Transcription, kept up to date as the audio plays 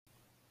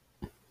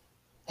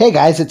Hey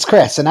guys, it's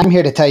Chris, and I'm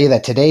here to tell you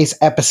that today's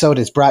episode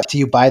is brought to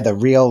you by The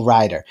Real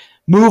Rider.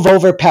 Move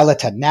over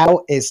Peloton.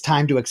 Now is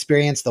time to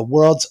experience the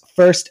world's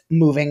first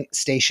moving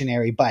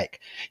stationary bike.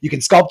 You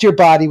can sculpt your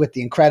body with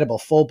the incredible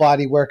full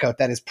body workout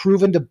that is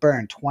proven to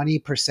burn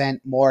 20%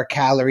 more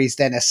calories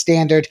than a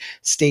standard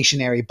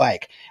stationary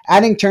bike.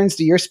 Adding turns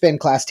to your spin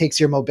class takes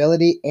your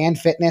mobility and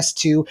fitness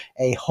to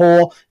a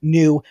whole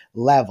new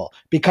level.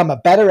 Become a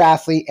better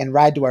athlete and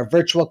ride to our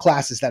virtual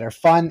classes that are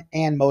fun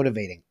and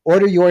motivating.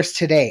 Order yours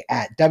today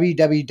at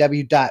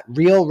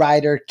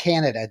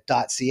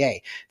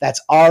www.realridercanada.ca.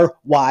 That's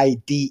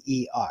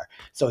RYDER.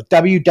 So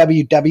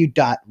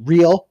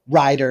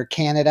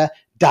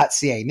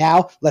www.realridercanada.ca.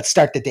 Now, let's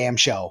start the damn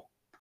show.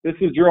 This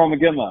is Jerome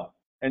McGinley,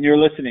 and you're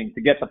listening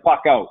to Get the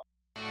Puck Out.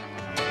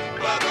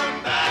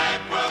 Welcome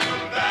back,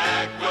 welcome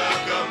back,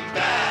 welcome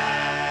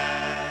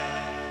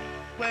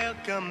back.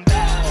 Welcome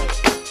back.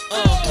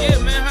 Yeah,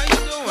 man, how you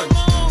doing?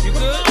 You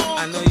good?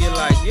 I know you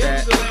like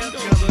that. You good?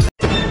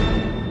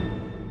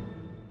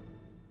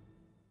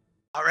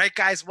 All right,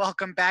 guys,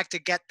 welcome back to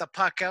Get the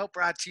Puck Out,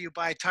 brought to you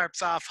by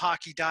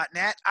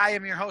tarpsoffhockey.net. I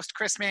am your host,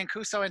 Chris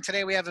Mancuso, and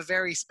today we have a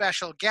very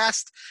special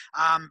guest.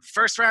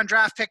 First-round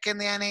draft pick in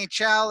the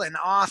NHL, an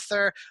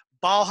author,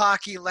 ball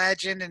hockey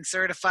legend, and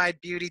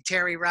certified beauty.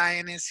 Terry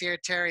Ryan is here.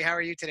 Terry, how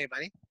are you today,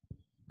 buddy?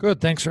 Good.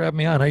 Thanks for having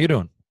me on. How you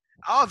doing?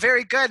 Oh,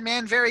 very good,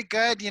 man. Very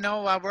good. You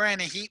know, we're in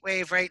a heat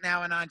wave right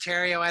now in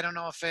Ontario. I don't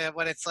know if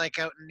what it's like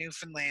out in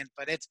Newfoundland,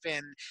 but it's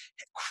been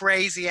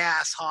crazy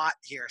ass hot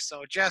here.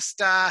 So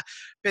just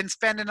been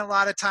spending a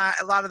lot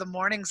of the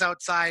mornings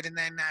outside, and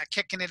then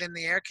kicking it in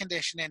the air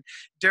conditioning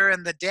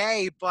during the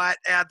day. But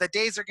the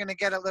days are going to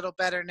get a little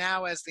better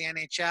now as the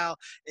NHL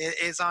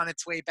is on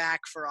its way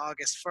back for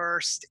August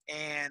 1st,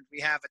 and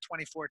we have a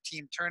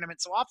 24-team tournament.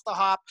 So off the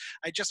hop,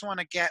 I just want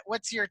to get,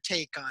 what's your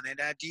take on it?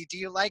 Do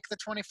you like the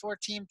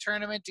 24-team tournament?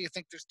 Do you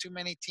think there's too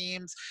many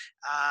teams,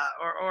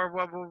 or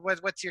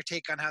what's your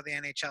take on how the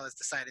NHL has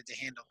decided to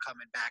handle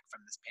coming back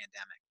from this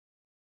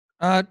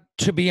pandemic?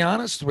 To be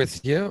honest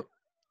with you,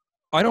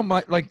 I don't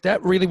mind. Like,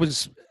 that really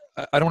was,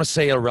 I don't want to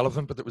say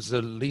irrelevant, but it was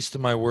the least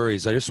of my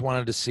worries. I just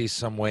wanted to see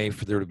some way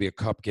for there to be a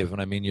cup given.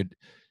 I mean,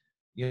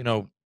 you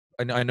know,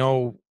 I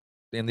know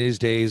in these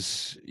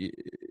days,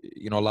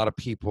 you know, a lot of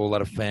people, a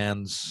lot of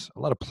fans, a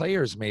lot of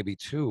players maybe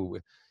too,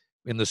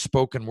 in the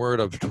spoken word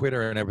of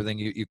Twitter and everything,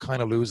 you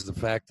kind of lose the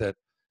fact that,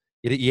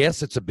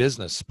 yes, it's a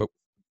business, but,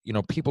 you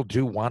know, people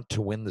do want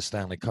to win the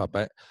Stanley Cup.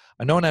 I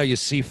know now you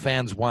see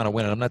fans want to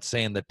win it. I'm not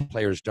saying that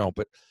players don't,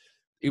 but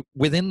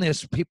within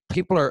this,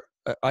 people are,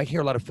 I hear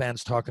a lot of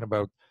fans talking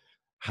about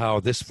how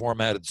this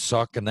format would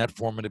suck and that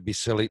format would be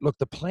silly. Look,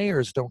 the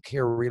players don't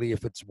care really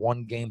if it's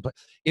one game, but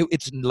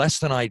it's less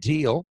than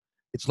ideal.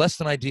 It's less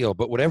than ideal,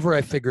 but whatever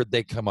I figured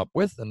they come up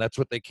with, and that's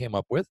what they came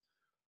up with,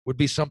 would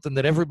be something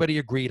that everybody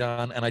agreed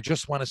on, and I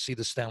just want to see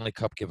the Stanley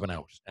Cup given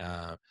out.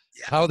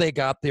 How they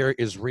got there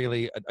is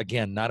really,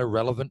 again, not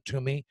irrelevant to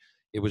me.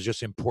 It was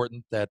just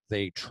important that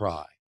they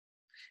try.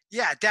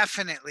 Yeah,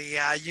 definitely.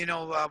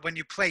 When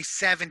you play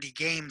 70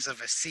 games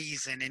of a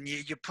season and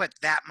you put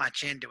that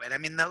much into it, I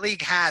mean, the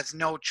league has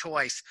no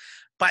choice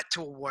but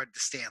to award the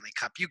Stanley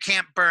Cup. You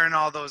can't burn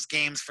all those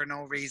games for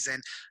no reason.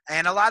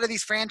 And a lot of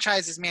these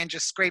franchises, man,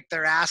 just scrape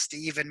their ass to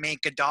even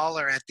make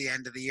 $1 at the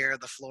end of the year.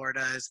 The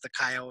Floridas, the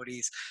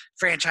Coyotes,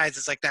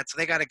 franchises like that. So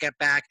they got to get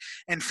back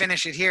and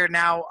finish it here.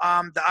 Now,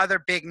 the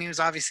other big news,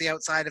 obviously,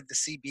 outside of the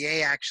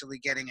CBA actually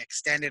getting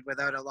extended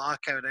without a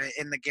lockout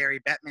in the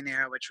Gary Bettman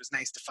era, which was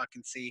nice to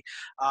fucking see.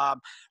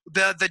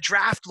 The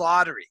draft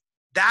lottery.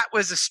 That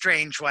was a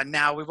strange one.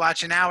 Now, we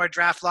watch an hour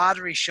draft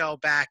lottery show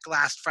back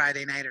last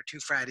Friday night or 2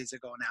 Fridays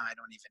ago now. I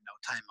don't even know.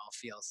 Time all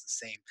feels the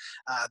same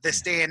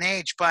this day and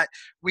age. But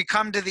we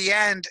come to the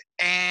end,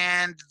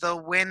 and the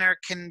winner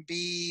can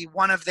be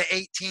one of the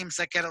 8 teams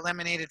that get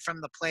eliminated from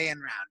the play-in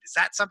round. Is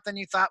that something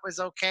you thought was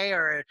okay,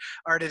 or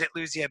did it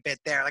lose you a bit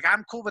there? Like,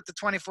 I'm cool with the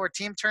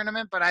 24-team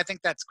tournament, but I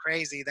think that's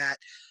crazy that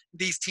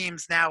these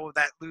teams now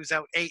that lose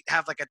out 8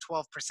 have like a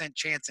 12%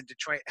 chance, and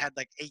Detroit had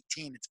like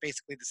 18. It's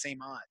basically the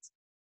same odds.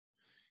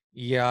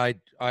 Yeah,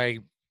 I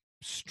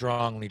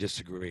strongly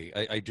disagree.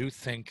 I do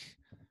think,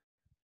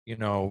 you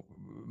know,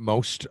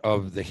 most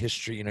of the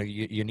history, you know,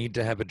 you need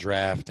to have a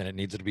draft and it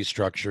needs to be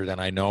structured. And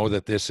I know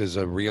that this is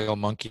a real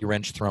monkey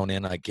wrench thrown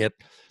in. I get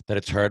that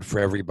it's hard for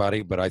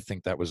everybody, but I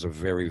think that was a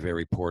very,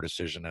 very poor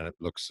decision, and it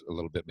looks a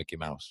little bit Mickey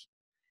Mouse.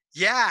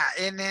 Yeah,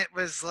 and it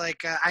was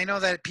like, I know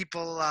that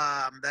people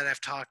that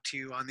I've talked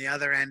to on the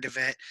other end of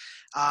it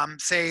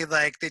say,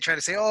 like, they try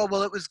to say, oh,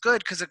 well, it was good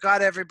because it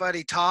got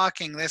everybody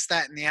talking, this,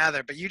 that, and the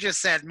other. But you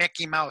just said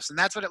Mickey Mouse, and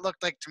that's what it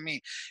looked like to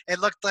me. It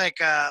looked like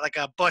a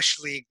Bush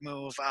League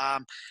move.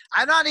 I'm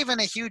not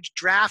even a huge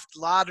draft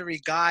lottery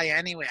guy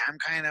anyway.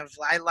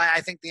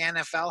 I think the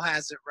NFL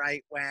has it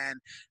right when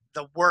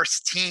the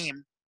worst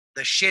team,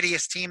 the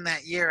shittiest team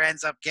that year,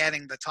 ends up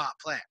getting the top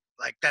player.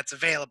 like that's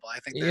available. I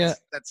think Yeah.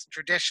 that's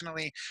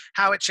traditionally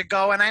how it should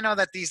go. And I know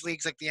that these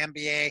leagues like the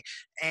NBA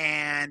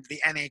and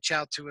the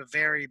NHL to a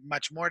very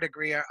much more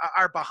degree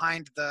are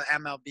behind the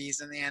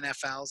MLBs and the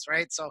NFLs,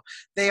 right? So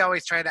they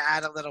always try to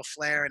add a little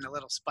flair and a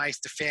little spice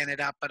to fan it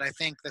up. But I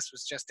think this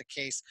was just a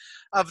case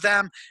of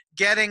them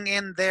getting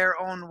in their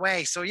own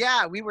way. So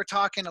yeah, we were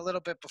talking a little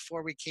bit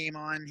before we came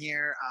on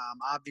here.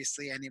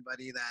 Obviously,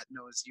 anybody that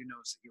knows you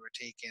knows that you were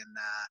taken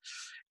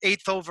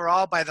 8th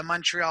overall by the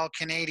Montreal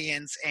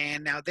Canadiens,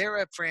 and now they're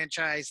a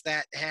franchise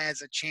that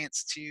has a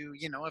chance to,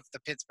 you know, if the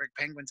Pittsburgh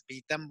Penguins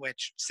beat them,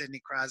 which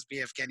Sidney Crosby,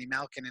 Evgeny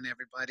Malkin, and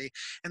everybody,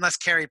 unless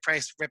Carey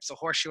Price rips a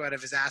horseshoe out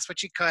of his ass,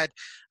 which he could,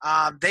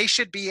 they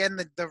should be in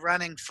the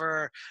running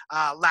for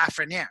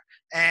Lafreniere,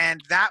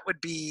 and that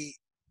would be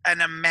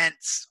an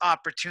immense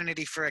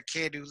opportunity for a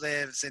kid who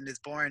lives and is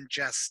born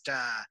just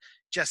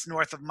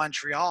north of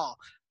Montreal.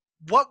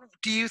 What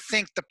do you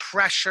think the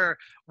pressure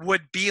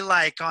would be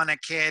like on a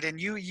kid?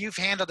 And you've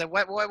handled it.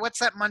 What's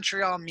that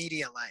Montreal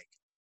media like?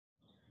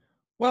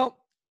 Well,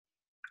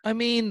 I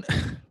mean,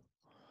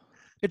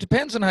 it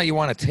depends on how you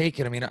want to take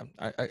it. I mean,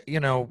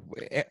 you know,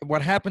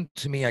 what happened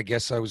to me, I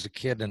guess I was a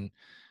kid, and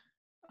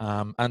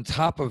on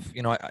top of,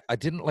 you know, I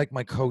didn't like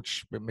my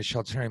coach,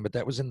 Michel Therrien, but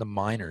that was in the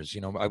minors.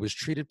 You know, I was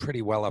treated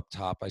pretty well up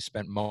top. I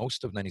spent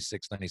most of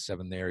 96,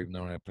 97 there, even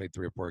though I played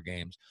 3 or 4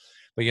 games.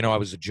 But, you know, I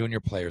was a junior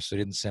player, so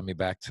they didn't send me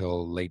back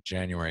till late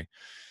January.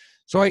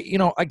 So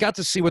I got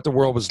to see what the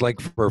world was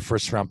like for a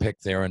first round pick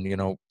there. And, you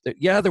know,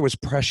 yeah, there was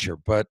pressure,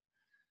 but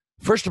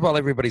first of all,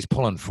 everybody's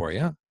pulling for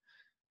you.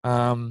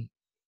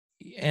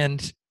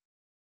 And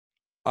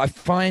I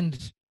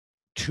find,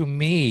 to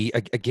me,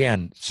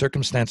 again,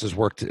 circumstances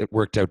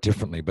worked out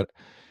differently, but,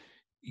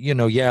 you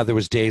know, yeah, there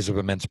was days of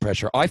immense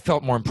pressure. I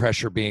felt more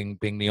pressure being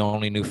the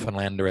only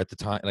Newfoundlander at the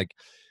time, like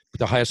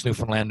the highest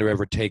Newfoundlander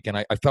ever taken.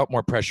 I felt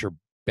more pressure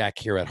back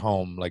here at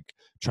home, like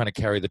trying to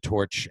carry the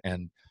torch.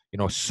 And, you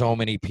know, so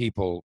many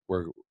people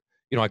were,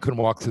 you know, I couldn't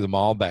walk through the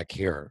mall back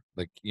here.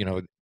 Like, you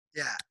know,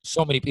 Yeah.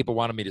 so many people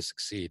wanted me to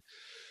succeed.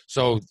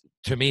 So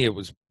to me, it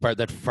was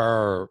that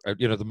far,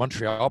 you know, the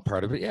Montreal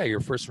part of it. Yeah, your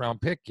first round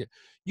pick.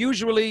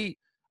 Usually,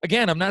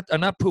 again, I'm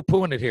not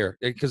poo-pooing it here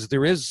because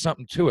there is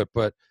something to it.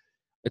 But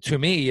to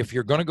me, if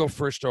you're going to go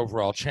first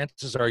overall,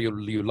 chances are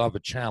you love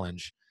a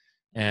challenge,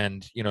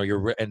 and you know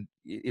and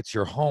it's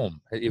your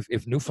home.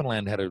 If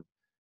Newfoundland had a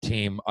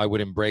team, I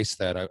would embrace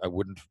that. I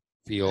wouldn't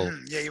feel.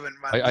 Yeah, you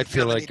wouldn't run. I'd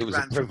feel the like need it to was a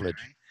run from it, privilege.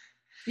 right?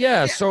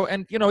 Yeah. Yeah. So,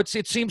 and you know, it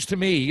seems to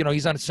me, you know,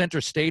 he's on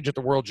center stage at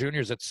the World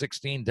Juniors at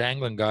 16,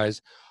 dangling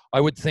guys. I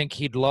would think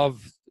he'd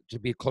love to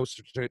be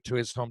closer to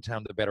his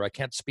hometown, the better. I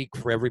can't speak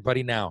for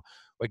everybody now.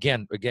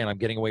 Again, I'm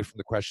getting away from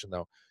the question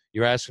though.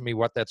 You're asking me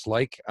what that's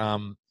like.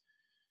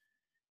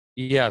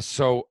 Yeah.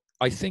 So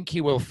I think he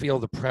will feel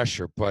the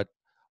pressure, but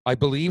I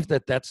believe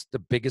that that's the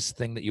biggest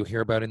thing that you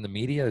hear about in the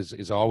media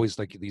is always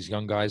like these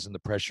young guys and the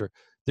pressure.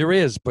 There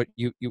is, but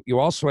you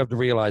also have to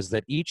realize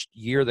that each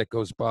year that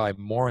goes by,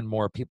 more and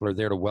more people are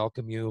there to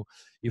welcome you.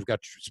 You've got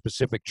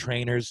specific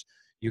trainers.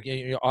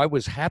 You know, I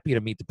was happy to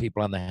meet the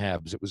people on the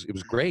Habs. It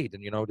was great,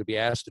 and you know, to be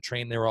asked to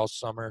train there all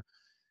summer.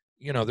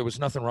 You know, there was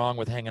nothing wrong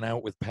with hanging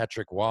out with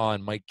Patrick Waugh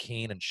and Mike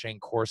Keane and Shane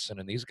Corson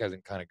and these guys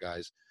and kind of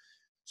guys.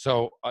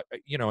 So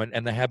you know,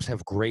 and the Habs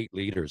have great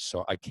leaders.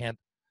 So I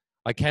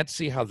can't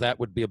see how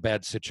that would be a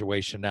bad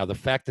situation. Now, the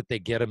fact that they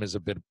get him is a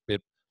bit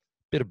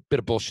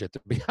of bullshit,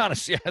 to be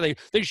honest. Yeah,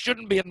 they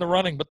shouldn't be in the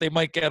running, but they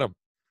might get him.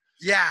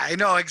 Yeah, I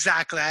know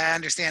exactly. I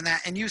understand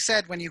that. And you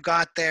said when you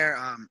got there,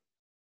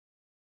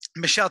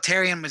 Michel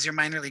Therrien was your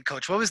minor league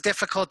coach. What was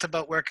difficult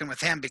about working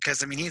with him?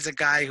 Because I mean, he's a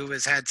guy who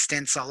has had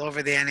stints all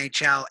over the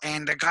NHL,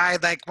 and a guy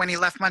like when he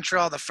left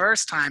Montreal the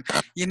first time,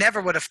 you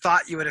never would have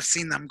thought you would have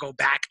seen them go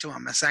back to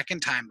him a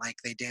second time like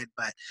they did.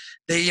 But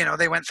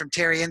they went from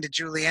Therrien to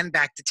Julien,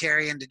 back to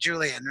Therrien to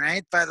Julien,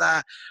 right? But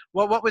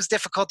what was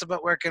difficult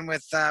about working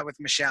with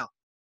Michel?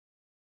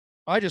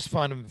 I just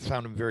found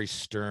him very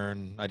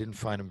stern. I didn't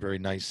find him very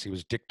nice. He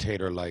was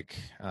dictator-like.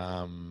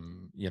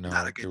 You know,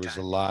 Not a good there was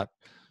time. a lot.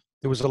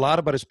 There was a lot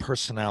about his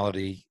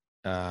personality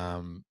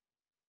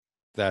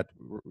that,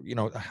 you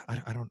know,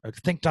 I don't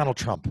think Donald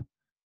Trump.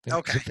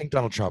 Okay. Think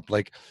Donald Trump.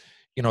 Like,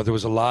 you know, there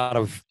was a lot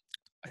of,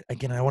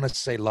 again, I want to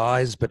say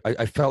lies, but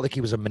I felt like he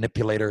was a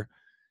manipulator.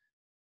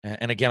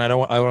 And again, I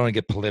don't want to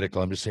get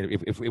political. I'm just saying,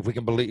 if we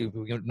can believe, if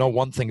we can know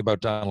one thing about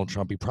Donald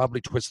Trump, he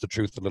probably twists the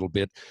truth a little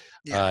bit,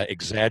 Yeah.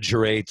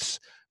 exaggerates,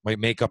 might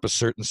make up a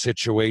certain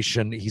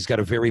situation. He's got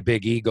a very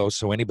big ego,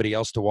 so anybody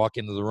else to walk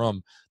into the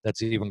room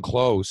that's even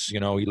close, you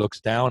know, he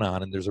looks down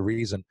on. And there's a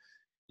reason,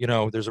 you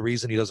know, there's a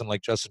reason he doesn't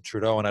like Justin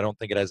Trudeau, and I don't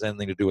think it has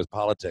anything to do with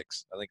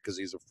politics. I think because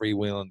he's a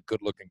freewheeling,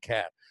 good-looking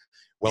cat.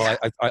 Well,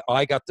 Yeah.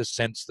 I got the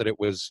sense that it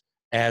was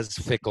as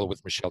fickle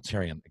with Michel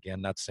Therrien.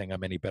 Again, not saying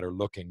I'm any better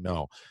looking,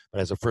 no,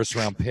 but as a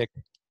first-round pick,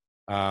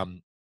 I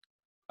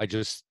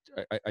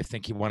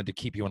think he wanted to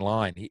keep you in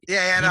line.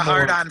 Yeah, and He a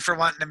hard more- on for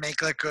wanting to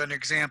make like an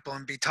example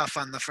and be tough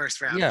on the first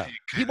round Yeah, pick.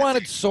 he kinda wanted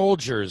thing.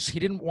 soldiers. He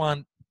didn't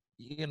want,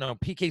 you know,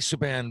 PK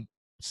Subban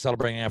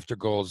celebrating after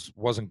goals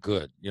wasn't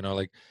good, you know,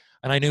 like,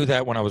 and I knew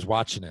that when I was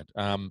watching it.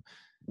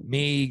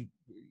 Me,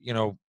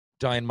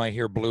 dyeing my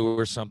hair blue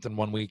or something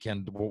one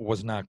weekend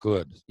was not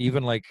good.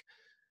 Even like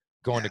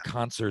going to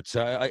concerts.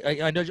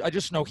 I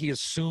just know he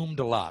assumed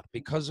a lot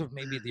because of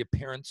maybe the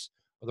appearance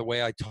or the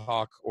way I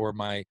talk or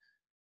my,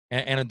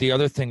 and the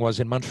other thing was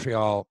in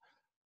Montreal,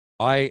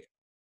 I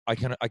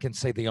can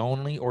say the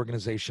only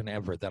organization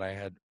ever that I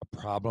had a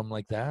problem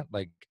like that.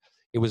 Like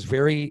it was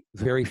very,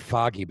 very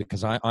foggy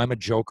because I'm a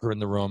joker in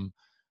the room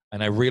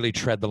and I really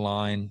tread the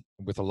line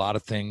with a lot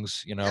of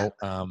things,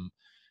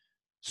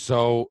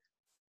 so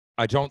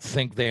I don't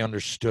think they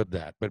understood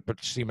that. But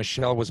see,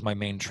 Michelle was my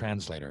main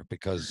translator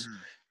because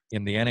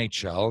in the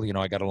NHL,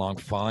 I got along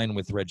fine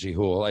with Reggie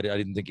Houle. I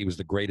didn't think he was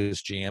the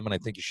greatest GM, and I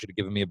think you should have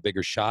given me a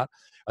bigger shot.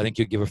 I think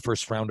you'd give a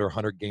first rounder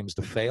 100 games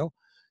to fail.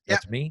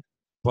 That's me.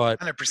 But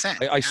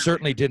 100%. I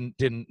certainly didn't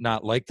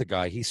not like the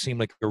guy. He seemed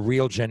like a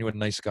real, genuine,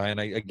 nice guy.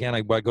 And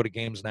I go to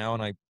games now,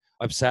 and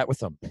I've sat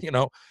with him.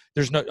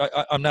 There's no.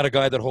 I'm not a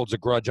guy that holds a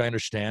grudge. I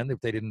understand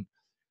if they didn't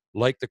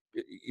like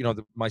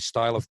my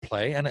style of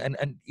play, and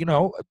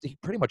he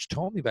pretty much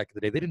told me back in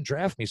the day they didn't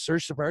draft me.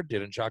 Serge Savard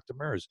did, and Jacques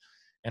Demers.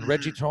 And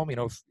Reggie told me,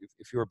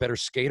 if you're a better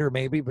skater,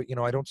 maybe, but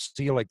I don't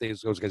see you like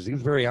those guys. He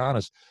was very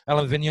honest.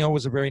 Alain Vigneault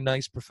was a very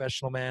nice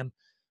professional man,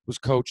 was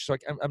coach. So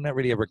I'm not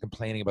really ever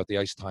complaining about the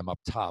ice time up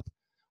top.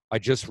 I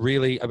just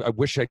really, I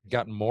wish I'd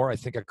gotten more. I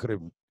think I could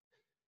have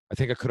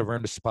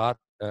earned a spot.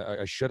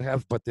 I should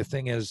have. But the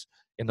thing is,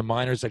 in the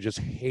minors, I just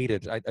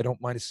hated. I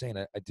don't mind saying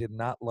it. I did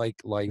not like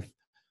life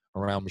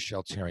around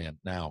Michel Therrien.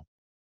 Now,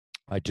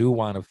 I do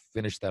want to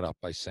finish that up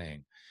by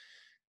saying,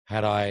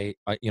 had I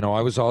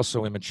was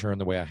also immature in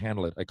the way I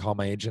handle it. I called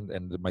my agent,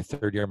 and my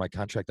third year of my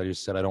contract, I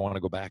just said, I don't want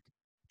to go back.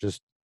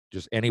 Just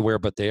anywhere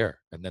but there.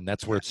 And then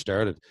that's where it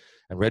started.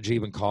 And Reggie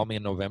even called me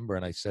in November,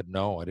 and I said,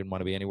 no, I didn't want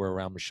to be anywhere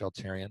around Michel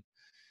Therrien.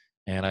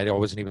 And I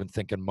wasn't even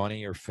thinking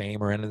money or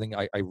fame or anything.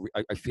 I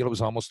feel it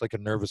was almost like a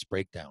nervous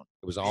breakdown.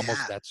 It was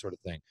almost that sort of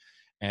thing.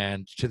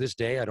 And to this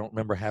day, I don't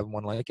remember having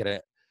one like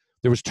it.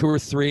 There was 2 or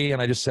 3,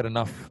 and I just said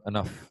enough.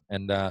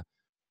 And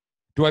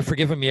do I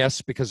forgive him?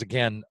 Yes, because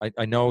again,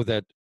 I know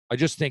that I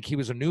just think he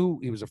was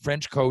a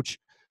French coach.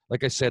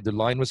 Like I said, the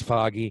line was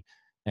foggy,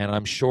 and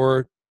I'm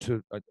sure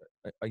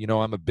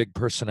I'm a big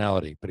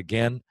personality. But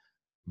again,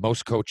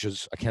 most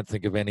coaches, I can't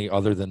think of any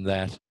other than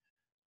that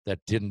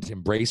didn't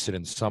embrace it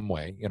in some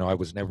way. I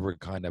was never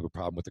kind of have a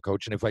problem with the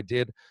coach. And if I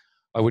did,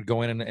 I would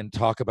go in and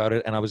talk about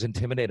it, and I was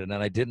intimidated,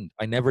 and I didn't.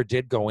 I never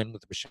did go in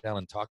with Michel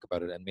and talk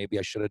about it, and maybe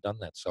I should have done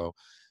that. So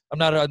I'm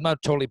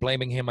not totally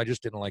blaming him. I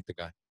just didn't like the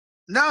guy.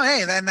 No,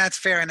 hey, then that's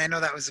fair. And I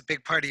know that was a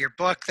big part of your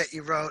book that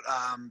you wrote,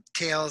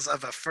 Tales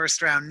of a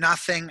First Round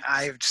Nothing.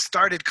 I've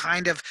started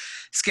kind of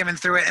skimming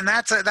through it, and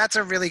that's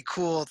a really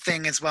cool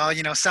thing as well.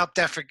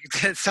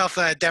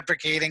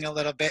 Self-deprecating a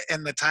little bit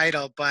in the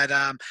title. But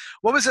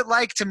what was it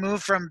like to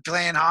move from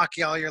playing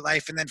hockey all your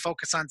life and then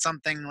focus on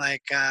something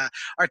like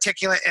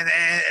articulate and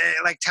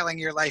like telling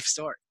your life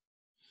story?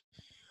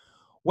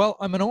 Well,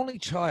 I'm an only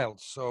child,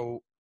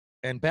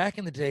 and back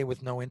in the day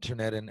with no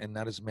internet and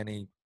not as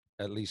many,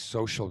 at least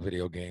social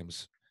video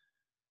games.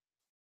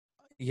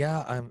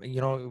 Yeah,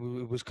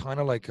 it was kind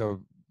of like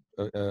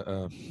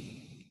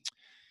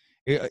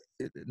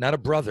not a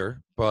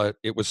brother, but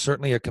it was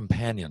certainly a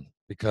companion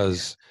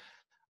because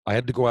I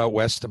had to go out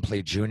west and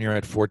play junior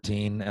at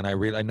 14. And I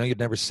know you'd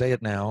never say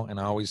it now. And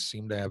I always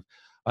seem to have,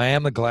 I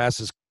am the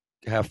glasses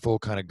half full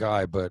kind of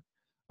guy, but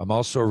I'm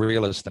also a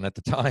realist. And at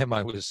the time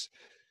I was,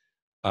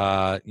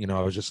 I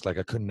was just like,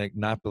 I couldn't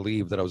not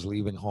believe that I was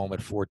leaving home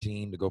at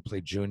 14 to go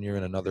play junior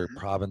in another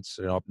province,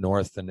 up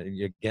north. And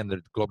again,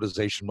 the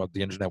globalization of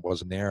the internet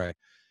wasn't there.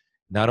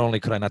 Not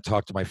only could I not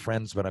talk to my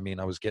friends, but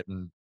I was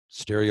getting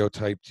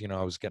stereotyped.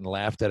 I was getting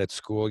laughed at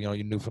school.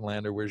 You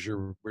Newfoundlander, where's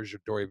your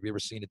dory? Have you ever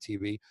seen a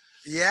TV?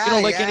 Yeah,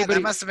 anybody,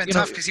 that must have been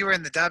tough because you were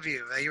in the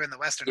W. You were in the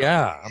Western.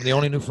 Yeah, I'm the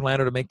only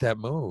Newfoundlander to make that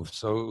move.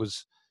 So it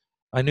was.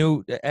 I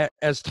knew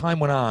as time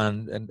went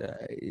on, and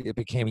it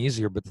became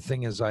easier. But the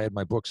thing is, I had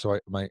my book, so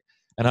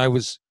I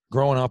was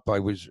growing up. I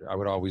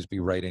would always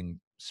be writing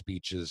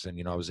speeches, and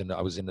I was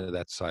into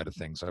that side of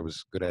things. I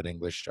was good at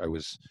English. I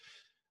was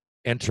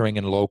entering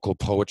in local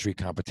poetry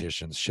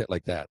competitions, shit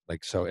like that.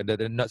 Like so, and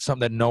not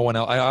something that no one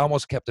else. I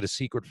almost kept it a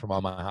secret from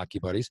all my hockey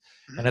buddies.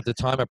 And at the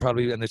time,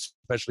 and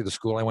especially the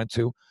school I went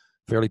to,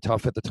 fairly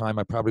tough at the time.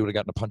 I probably would have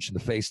gotten a punch in the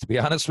face, to be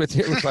honest with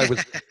you, if I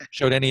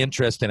showed any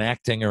interest in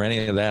acting or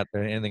any of that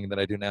or anything that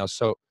I do now.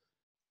 So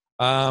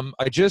I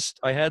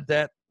had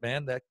that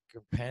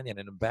companion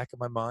in the back of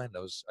my mind. I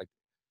was like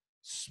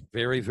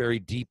very, very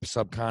deep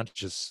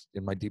subconscious.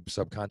 In my deep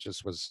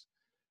subconscious was,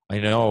 I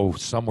know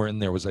somewhere in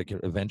there was like,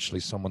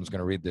 eventually someone's going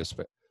to read this,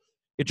 but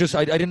it just,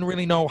 I didn't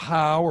really know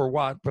how or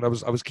what, but I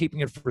was keeping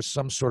it for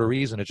some sort of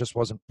reason. It just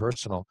wasn't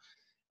personal.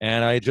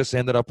 And I just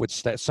ended up with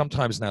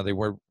sometimes now they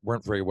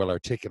weren't very well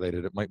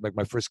articulated.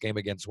 My first game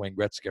against Wayne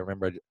Gretzky, I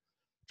remember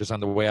just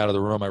on the way out of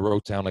the room, I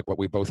wrote down like what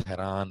we both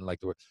had on, like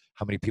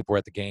how many people were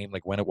at the game,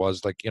 like when it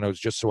was, like, it was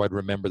just so I'd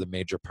remember the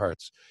major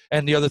parts.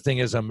 And the other thing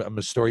is I'm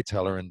a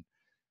storyteller, and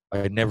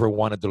I never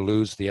wanted to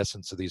lose the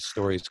essence of these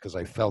stories because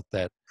I felt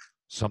that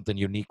something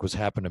unique was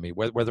happening to me.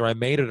 Whether I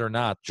made it or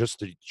not, just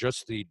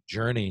the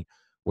journey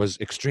was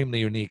extremely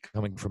unique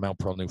coming from Mount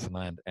Pearl,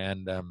 Newfoundland.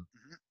 And Mhm.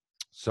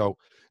 so,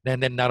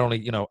 and then not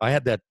only, I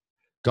had that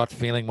gut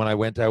feeling when I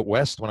went out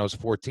west when I was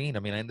 14. I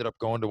mean, I ended up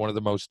going to one of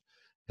the most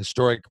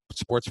historic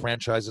sports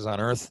franchises on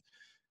earth.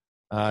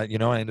 I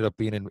ended up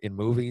being in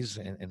movies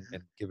and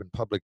giving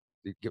public,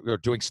 or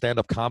doing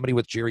stand-up comedy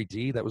with Jerry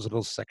D. That was a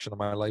little section of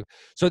my life.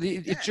 So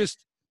Yeah.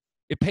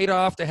 it paid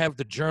off to have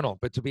the journal.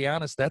 But to be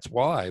honest, that's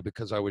why,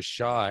 because I was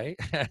shy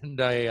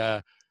and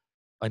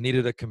I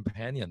needed a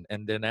companion.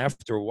 And then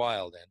after a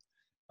while,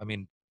 I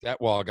mean,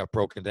 that wall got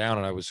broken down,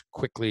 and I was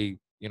quickly,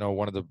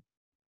 one of the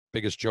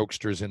biggest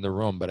jokesters in the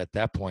room. But at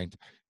that point,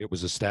 it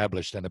was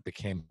established and it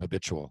became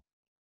habitual.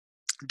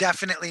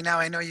 Definitely. Now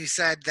I know you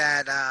said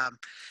that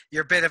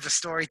you're a bit of a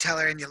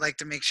storyteller and you like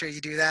to make sure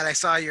you do that. I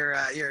saw your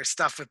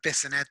stuff with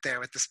Bissonette there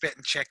with the spit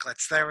and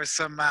chicklets. There was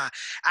some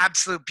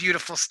absolute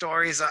beautiful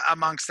stories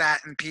amongst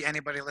that, and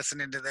anybody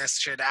listening to this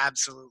should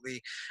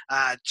absolutely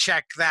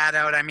check that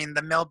out. I mean,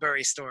 the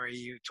Milbury story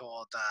you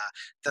told,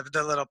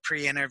 the little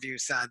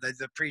pre-interviews,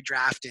 the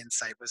pre-draft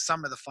insight was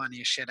some of the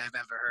funniest shit I've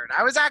ever heard.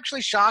 I was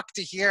actually shocked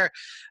to hear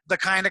the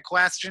kind of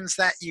questions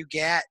that you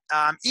get,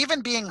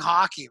 even being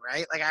hockey,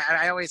 right? Like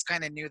I always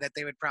kind of knew that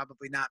they would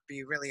probably not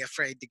be really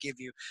afraid to give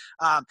you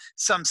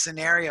some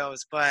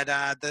scenarios, but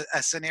a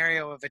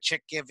scenario of a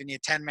chick giving you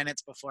 10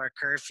 minutes before a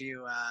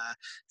curfew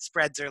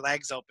spreads her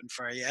legs open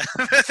for you.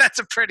 That's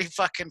a pretty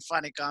fucking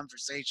funny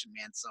conversation,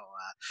 man. So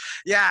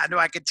yeah, no,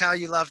 I could tell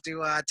you love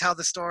to tell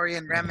the story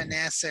and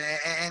reminisce,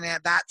 and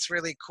that's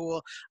really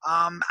cool.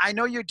 I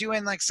know you're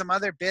doing like some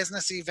other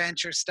businessy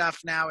venture stuff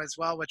now as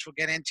well, which we'll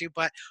get into,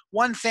 but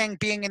one thing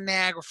being in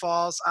Niagara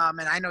Falls, and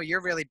I know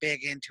you're really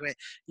big into it,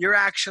 you're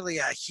actually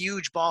a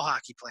huge ball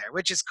hockey player,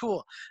 which is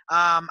cool.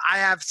 I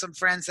have some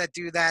friends that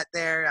do that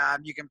there.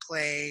 You can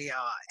play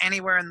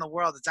anywhere in the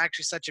world. It's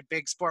actually such a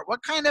big sport.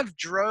 What kind of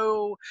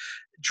drew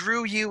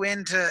you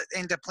into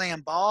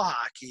playing ball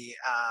hockey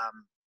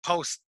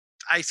post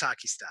ice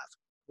hockey stuff?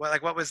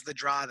 What was the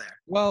draw there?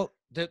 Well,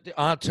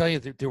 I'll tell you,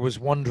 there was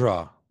one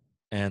draw,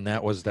 and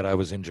that was that I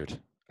was injured.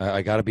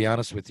 I got to be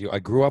honest with you. I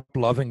grew up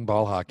loving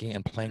ball hockey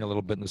and playing a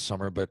little bit in the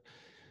summer, but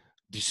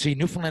you see,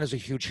 Newfoundland has a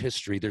huge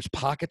history. There's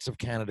pockets of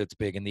Canada that's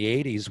big. In the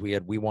 80s,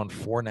 we won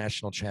 4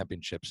 national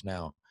championships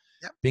now.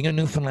 Yep. Being a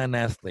Newfoundland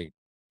athlete,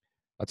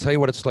 I'll tell you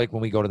what it's like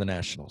when we go to the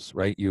nationals,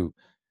 right? And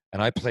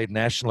I played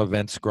national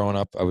events growing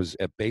up. I was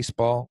at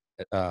baseball,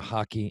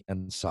 hockey,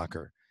 and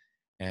soccer.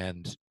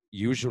 And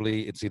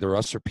usually it's either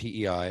us or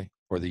PEI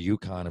or the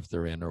Yukon if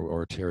they're in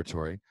or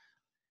territory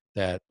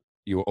that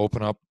you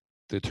open up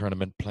the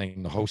tournament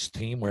playing the host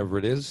team wherever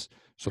it is.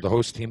 So the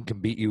host team can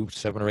beat you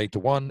 7 or 8 to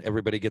 1.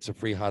 Everybody gets a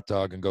free hot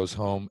dog and goes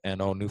home. And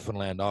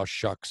Newfoundland,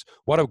 shucks,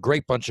 what a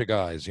great bunch of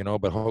guys,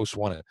 but host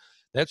won it.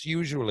 That's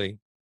usually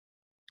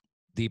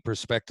the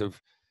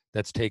perspective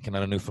that's taken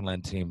on a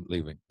Newfoundland team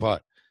leaving.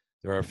 But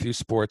there are a few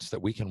sports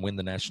that we can win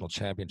the national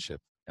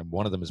championship, and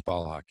one of them is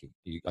ball hockey.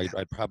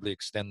 I'd probably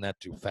extend that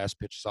to fast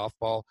pitch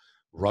softball,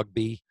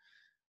 rugby.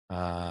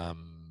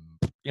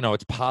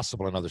 It's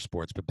possible in other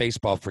sports, but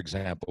baseball, for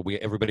example,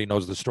 everybody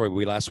knows the story.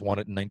 We last won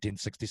it in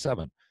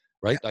 1967,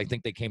 right? I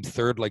think they came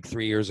third like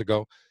 3 years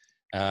ago.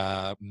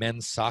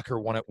 Men's soccer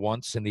won it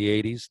once in the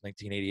 80s,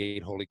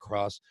 1988, Holy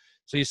Cross.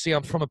 So you see,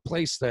 I'm from a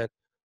place that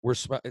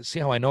see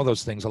how I know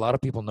those things. A lot of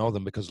people know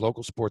them because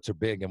local sports are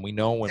big, and we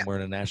know when we're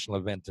in a national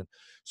event. And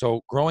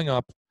so growing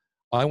up,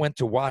 I went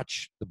to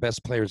watch the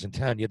best players in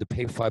town. You had to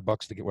pay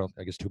 $5 to get, well,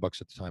 I guess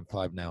 $2 at the time,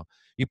 5 now.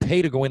 You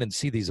pay to go in and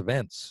see these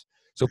events.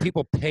 So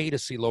people pay to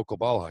see local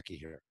ball hockey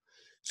here.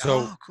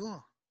 So,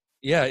 cool.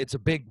 Yeah, it's a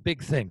big,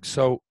 big thing.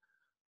 So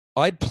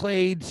I'd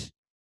played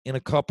in a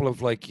couple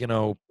of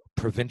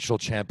provincial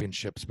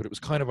championships, but it was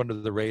kind of under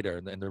the radar.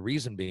 And the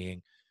reason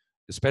being,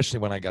 especially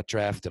when I got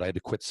drafted, I had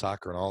to quit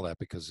soccer and all that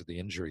because of the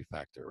injury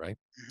factor, right?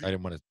 Mm-hmm. I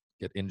didn't want to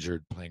get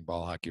injured playing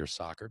ball hockey or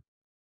soccer.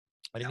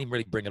 I didn't even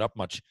really bring it up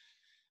much.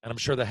 And I'm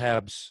sure the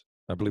Habs,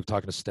 I believe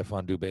talking to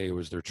Stefan Dubé, who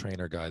was their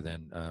trainer guy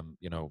then,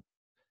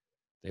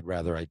 they'd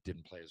rather I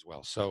didn't play as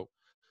well. So,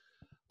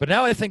 but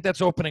now I think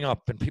that's opening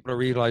up and people are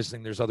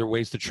realizing there's other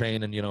ways to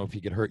train. And, if you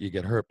get hurt, you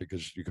get hurt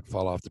because you could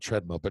fall off the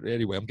treadmill. But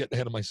anyway, I'm getting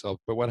ahead of myself.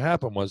 But what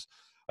happened was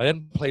I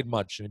hadn't played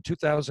much. And in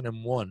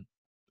 2001,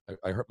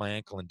 I hurt my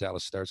ankle in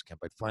Dallas Stars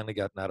camp. I'd finally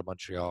gotten out of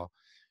Montreal.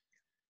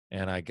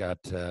 And I got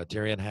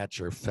Darian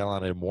Hatcher fell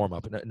on it in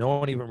warm-up. And no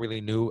one even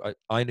really knew.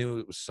 I knew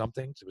it was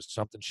something. It was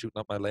something shooting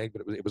up my leg,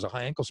 but it was a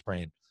high ankle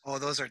sprain. Oh,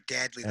 those are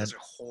deadly. Those are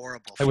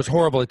horrible. It was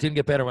horrible. It didn't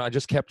get better. I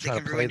just kept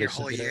trying to play this.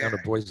 Down to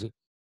Boise.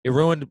 It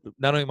ruined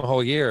not only my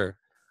whole year.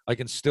 I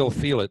can still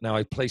feel it. Now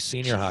I play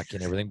senior hockey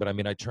and everything, but I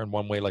mean, I turn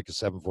one way like a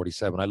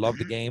 747. I love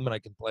the game and I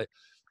can play.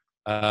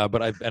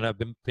 But I've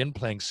been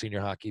playing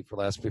senior hockey for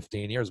the last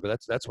 15 years, but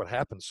that's what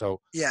happened. So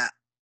yeah.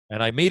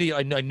 And I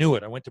knew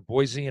it. I went to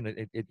Boise, and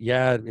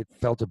it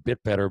felt a bit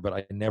better, but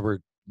I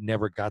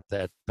never got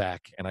that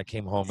back. And I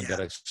came home and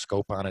got a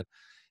scope on it,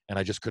 and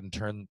I just couldn't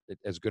turn it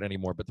as good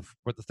anymore.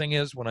 But the thing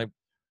is, when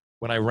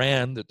I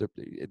ran,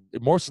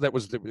 most of that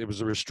was it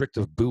was a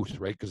restrictive boot,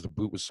 right? Because the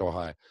boot was so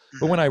high.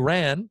 But when I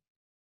ran,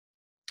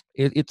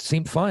 it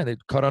seemed fine. It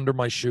cut under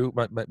my shoe.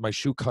 My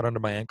shoe cut under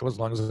my ankle as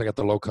long as I got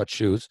the low cut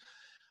shoes.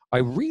 I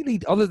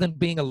really, other than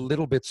being a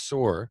little bit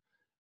sore,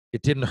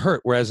 it didn't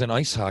hurt. Whereas in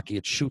ice hockey,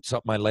 it shoots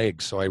up my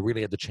legs. So I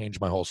really had to change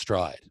my whole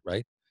stride,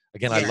 right?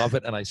 Again, I Yeah. love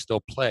it and I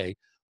still play,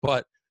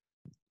 but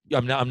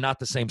I'm not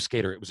the same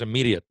skater. It was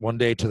immediate, one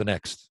day to the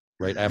next,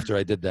 right? Mhm. After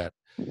I did that,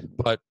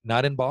 but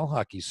not in ball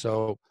hockey.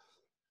 So,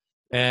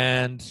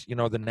 and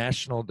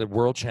the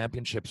world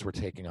championships were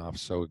taking off.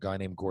 So a guy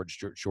named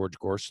George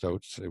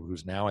Gorstotz,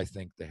 who's now I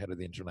think the head of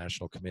the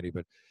international committee,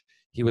 but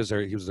he was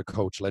the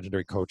coach,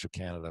 legendary coach of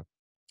Canada,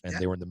 and Yeah.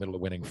 they were in the middle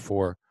of winning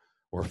 4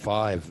 or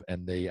 5,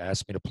 and they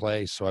asked me to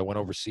play. So I went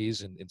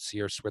overseas in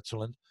Sierre,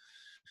 Switzerland,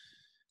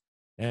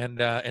 and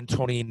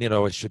Tony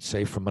Nitto, I should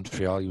say, from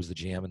Montreal, he was the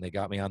GM, and they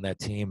got me on that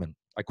team. And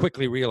I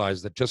quickly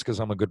realized that just because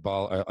I'm a good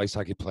ice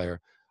hockey player,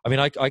 I mean,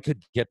 I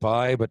could get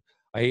by, but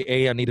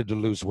I needed to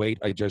lose weight.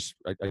 I just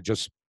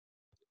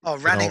Oh,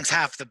 running's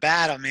half the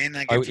battle, man.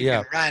 Like if you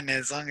can run,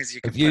 as long as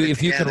you can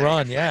if you can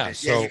run, yeah.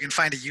 So you can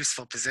find a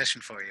useful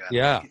position for you.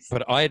 Yeah,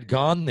 but I had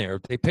gone there.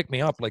 They picked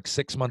me up like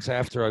 6 months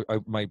after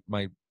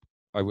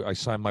I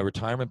signed my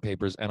retirement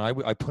papers, and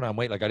I put on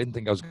weight. Like I didn't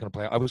think I was going to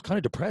play. I was kind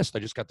of depressed. I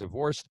just got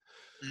divorced,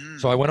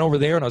 so I went over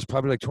there, and I was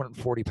probably like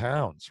 240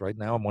 pounds. Right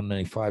now, I'm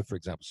 195, for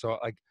example. So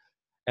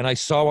I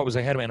saw what was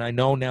ahead of me, and I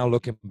know now,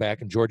 looking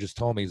back, and George has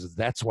told me, is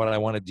that's what I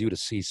wanted you to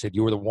see. He said,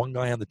 you were the one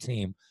guy on the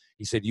team.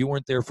 He said, you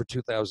weren't there for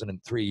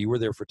 2003. You were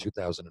there for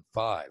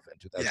 2005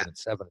 and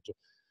 2007. Yeah.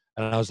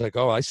 And I was like,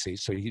 oh, I see.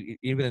 So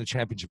even in the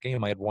championship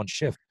game, I had one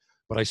shift.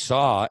 But I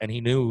saw, and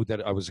he knew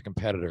that I was a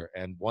competitor.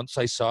 And once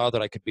I saw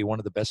that I could be one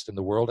of the best in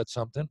the world at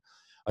something,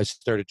 I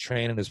started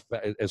training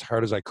as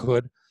hard as I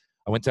could.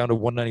 I went down to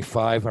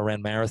 195. I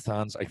ran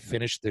marathons.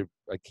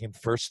 I came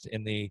first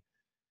in the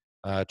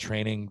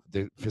training,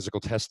 the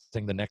physical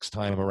testing the next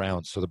time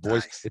around. So the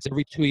boys, It's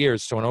every 2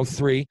 years. So in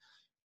 03,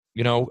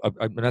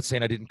 I'm not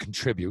saying I didn't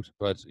contribute,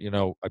 but,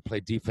 I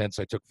played defense.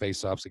 I took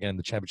faceoffs. Again, in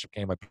the championship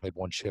game, I played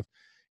one shift.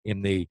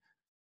 In the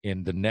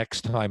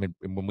next time,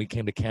 and when we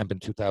came to camp in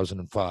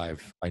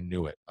 2005, I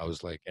knew it. I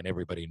was like, and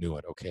everybody knew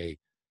it. Okay,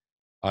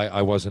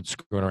 I wasn't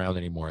screwing around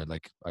anymore.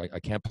 Like, I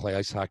can't play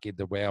ice hockey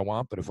the way I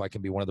want, but if I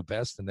can be one of the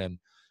best. And then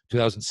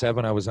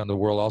 2007, I was on the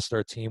World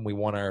All-Star team. We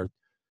won our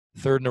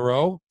 3rd in a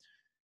row.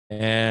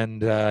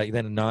 And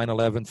then 9,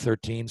 11,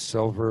 13,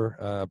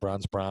 silver,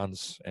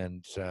 bronze.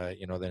 And,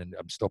 then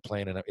I'm still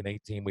playing in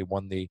 18. We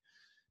won the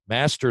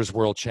Masters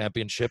World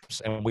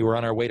Championships, and we were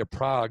on our way to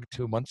Prague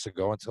 2 months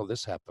ago until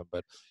this happened.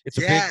 But it's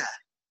a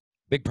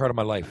big part of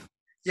my life.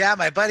 Yeah,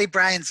 my buddy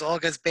Brian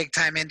Zolga's big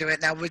time into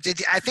it. Now,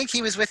 I think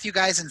he was with you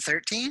guys in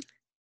 13?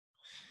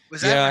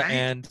 Was that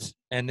right?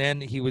 and then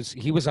he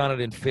was on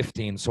it in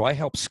 15. So I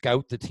helped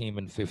scout the team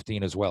in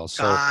 15 as well.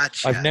 So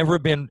Gotcha. I've never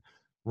been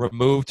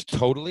removed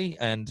totally.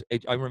 And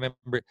I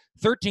remember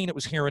 13, it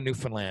was here in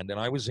Newfoundland, and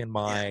I was in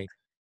my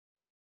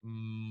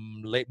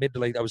mid to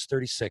late. I was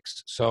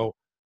 36, so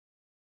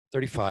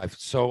 35.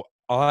 So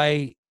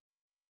I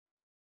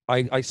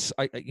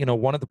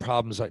one of the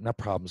problems, not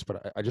problems,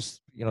 but I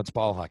just, it's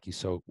ball hockey.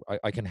 So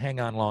I can hang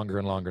on longer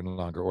and longer and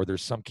longer, or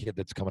there's some kid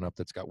that's coming up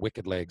that's got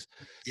wicked legs.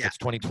 Yeah. It's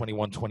 20,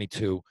 21,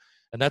 22.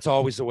 And that's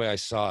always the way I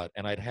saw it.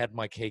 And I'd had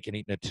my cake and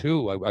eaten it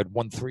too. I'd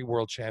won 3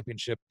 world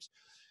championships.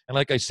 And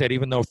like I said,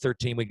 even though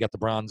 13, we got the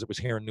bronze, it was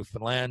here in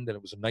Newfoundland, and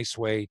it was a nice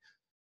way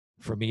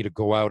for me to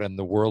go out on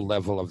the world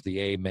level of the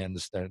A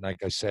men's. And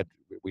like I said,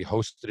 we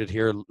hosted it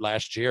here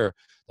last year,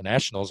 the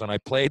Nationals, and I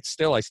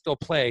still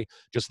play,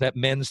 just that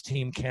men's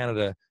team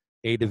Canada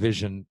A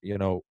division, Yeah,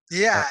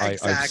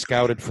 exactly. I've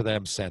scouted for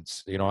them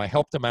since. I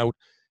helped them out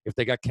if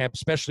they got camp,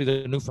 especially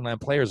the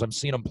Newfoundland players. I'm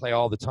seeing them play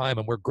all the time,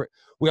 and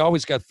we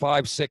always got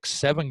 5, 6,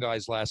 7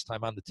 guys last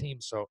time on the team.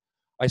 So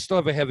I still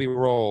have a heavy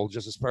role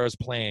just as far as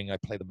playing. I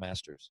play the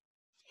Masters.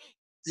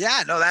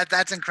 Yeah, no,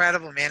 that's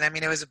incredible, man. I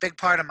mean, it was a big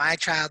part of my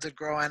childhood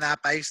growing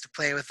up. I used to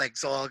play with like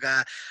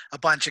Zolga, a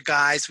bunch of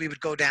guys. We would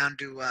go down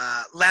to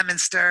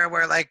Leominster,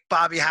 where like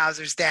Bobby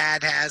Hauser's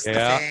dad has the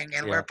thing,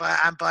 and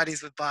I'm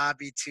buddies with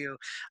Bobby too.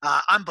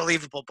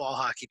 Unbelievable ball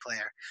hockey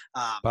player.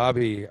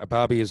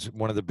 Bobby is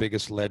one of the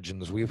biggest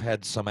legends. We've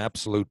had some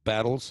absolute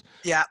battles.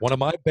 Yeah. One of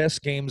my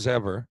best games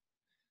ever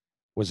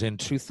was in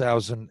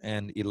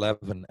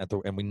 2011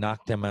 and we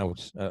knocked them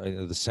out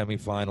in the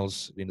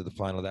semifinals into the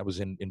final. That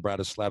was in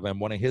Bratislava. And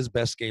one of his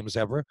best games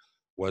ever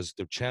was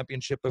the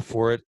championship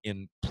before it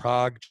in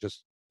Prague,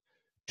 just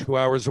 2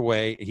 hours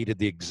away. He did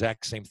the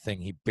exact same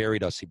thing. He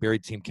buried us. He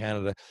buried Team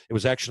Canada. It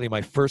was actually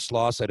my first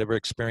loss I'd ever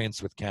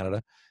experienced with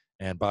Canada.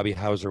 And Bobby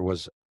Hauser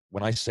was,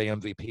 when I say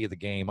MVP of the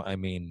game, I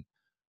mean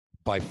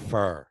by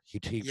far. He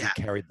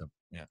carried them.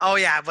 Yeah. Oh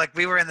yeah, like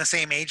we were in the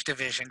same age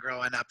division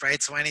growing up,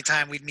 right? So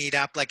anytime we'd meet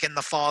up, like in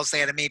the falls, they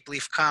had a Maple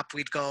Leaf Cup.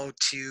 We'd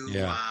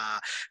Yeah.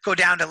 go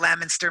down to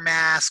Leominster,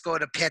 Mass, go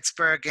to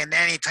Pittsburgh, and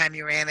anytime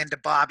you ran into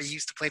Bobby, he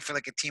used to play for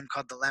like a team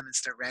called the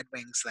Leominster Red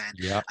Wings. Then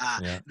Yeah.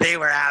 Yeah. they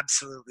were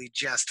absolutely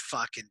just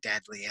fucking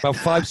deadly. And, About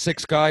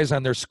 5-6 guys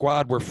on their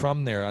squad were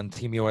from there on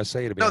Team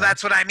USA. To be no, honest.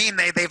 that's what I mean.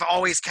 They've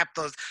always kept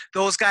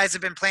those guys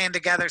have been playing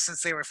together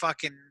since they were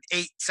fucking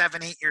 8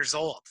 years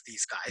old.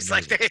 These guys,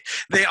 like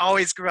they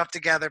always grew up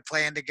together,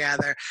 playing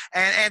together.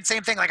 And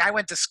same thing. Like I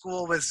went to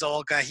school with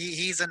Zolga.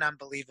 He's an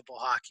unbelievable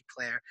hockey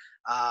player,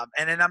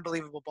 and an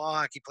unbelievable ball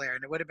hockey player.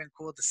 And it would have been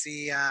cool to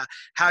see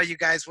how you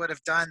guys would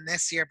have done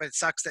this year. But it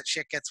sucks that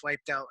shit gets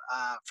wiped out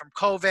from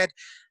COVID.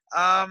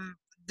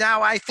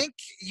 Now, I think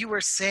you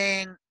were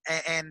saying,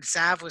 and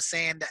Sav was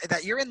saying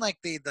that you're in like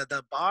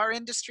the bar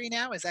industry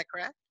now. Is that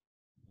correct?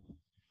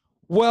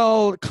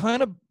 Well,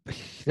 kind of.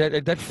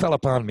 That fell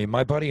upon me.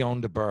 My buddy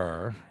owned a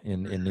bar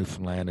in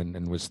Newfoundland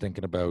and was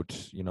thinking about,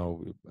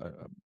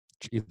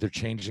 either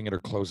changing it or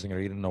closing it, or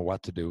he didn't know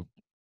what to do.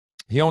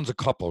 He owns a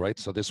couple, right?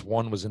 So this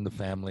one was in the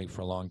family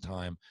for a long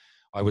time.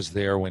 I was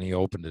there when he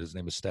opened it. His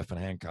name is Stephen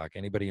Hancock.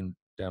 Anybody in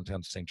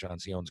downtown St.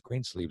 John's, he owns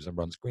Greensleeves and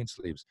runs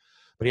Greensleeves.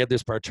 But he had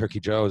this bar, Turkey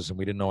Joe's, and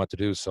we didn't know what to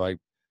do. So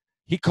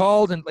he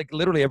called, and like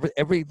literally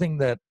everything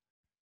that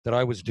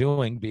I was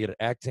doing, be it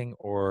acting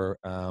or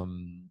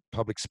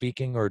public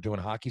speaking or doing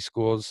hockey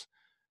schools,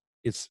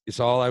 it's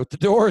all out the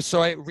door.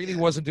 So I really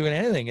wasn't doing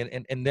anything.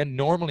 And then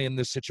normally in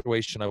this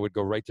situation, I would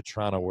go right to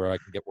Toronto where I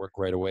can get work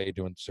right away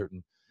doing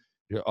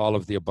all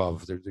of the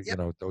above,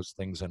 those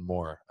things and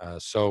more.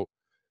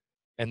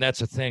 And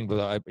that's a thing,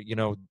 but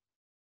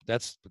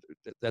that's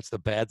the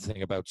bad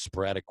thing about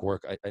sporadic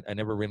work. I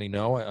never really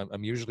know.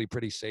 I'm usually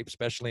pretty safe,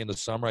 especially in the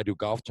summer. I do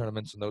golf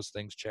tournaments and those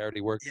things,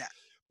 charity work. Yeah.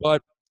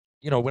 But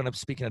when I'm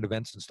speaking at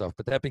events and stuff.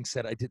 But that being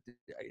said, I didn't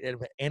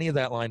have any of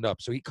that lined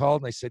up. So he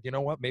called and I said, you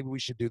know what, maybe we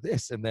should do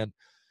this. And then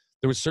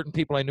there was certain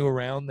people I knew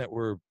around that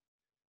were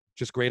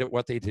just great at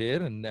what they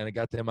did, and I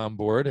got them on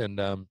board. And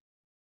it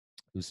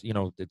was,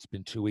 it's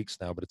been 2 weeks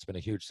now, but it's been a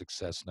huge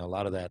success. Now a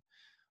lot of that,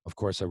 of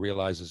course, I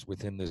realize is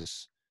within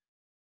this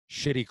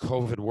shitty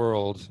COVID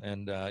world.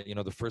 And,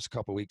 the first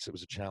couple of weeks, it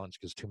was a challenge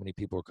because too many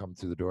people were coming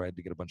through the door. I had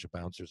to get a bunch of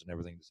bouncers and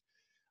everything.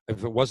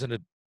 If it wasn't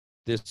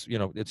it's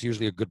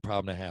usually a good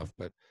problem to have,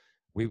 but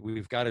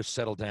we've got to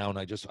settle down.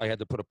 I had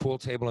to put a pool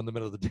table in the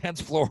middle of the dance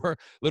floor,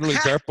 literally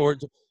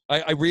dartboards.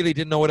 I really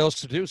didn't know what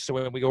else to do. So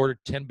when we ordered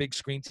 10 big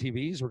screen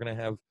TVs, we're going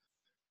to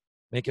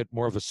make it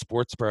more of a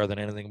sports bar than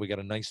anything. We got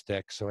a nice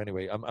deck. So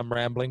anyway, I'm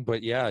rambling,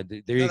 but yeah,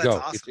 there you go.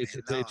 Awesome,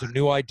 it's a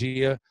new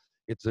idea.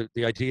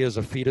 The idea is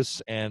a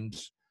fetus, and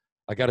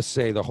I got to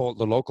say the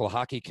local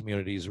hockey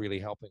community is really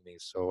helping me.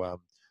 So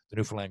the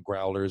Newfoundland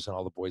Growlers and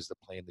all the boys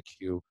that play in the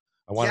queue.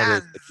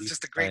 It's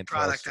just a great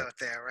product out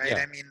there, right? Yeah.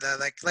 I mean,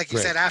 like you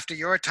said, after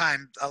your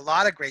time, a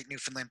lot of great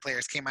Newfoundland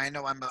players came. I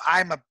know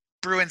I'm a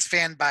Bruins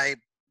fan by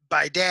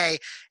day,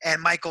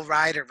 and Michael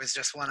Ryder was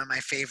just one of my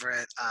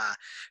favorite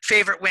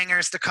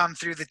wingers to come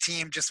through the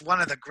team. Just one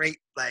of the great,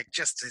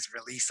 just his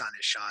release on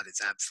his shot is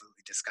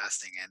absolutely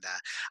disgusting. And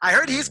I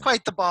heard he's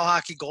quite the ball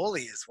hockey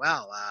goalie as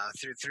well,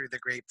 through the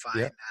grapevine.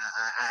 Yeah.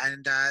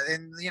 And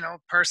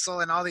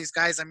Purcell and all these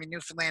guys. I mean,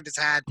 Newfoundland has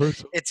had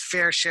its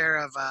fair share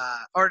of,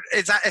 or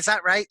is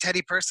that right?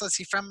 Teddy Purcell, is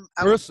he from?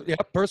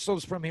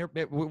 Purcell's from here.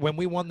 When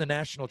we won the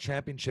national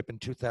championship in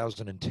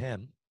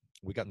 2010.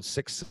 We gotten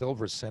 6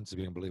 silver cents, if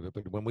you can believe it.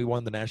 But when we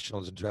won the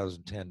Nationals in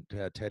 2010,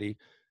 Teddy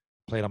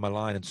played on my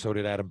line, and so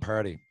did Adam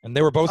Pardy. And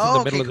they were both in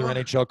the middle of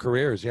their NHL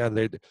careers. Yeah,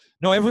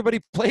 everybody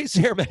plays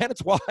here, man.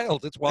 It's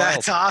wild. It's wild.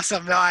 That's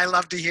awesome. No, I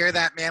love to hear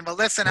that, man. But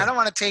listen, I don't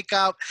want to take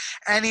up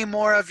any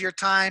more of your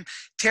time.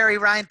 Terry,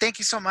 Ryan, thank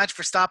you so much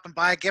for stopping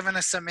by, giving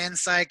us some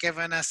insight,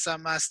 giving us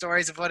some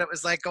stories of what it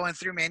was like going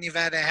through, man. You've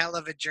had a hell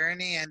of a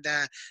journey, and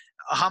a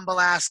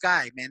humble-ass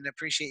guy, man.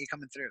 Appreciate you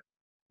coming through.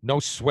 No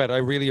sweat. I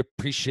really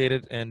appreciate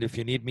it. And if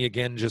you need me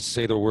again, just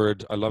say the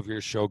word. I love your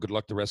show. Good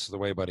luck the rest of the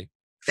way, buddy.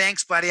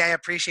 Thanks, buddy. I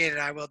appreciate it.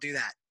 I will do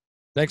that.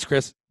 Thanks,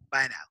 Chris.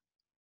 Bye now.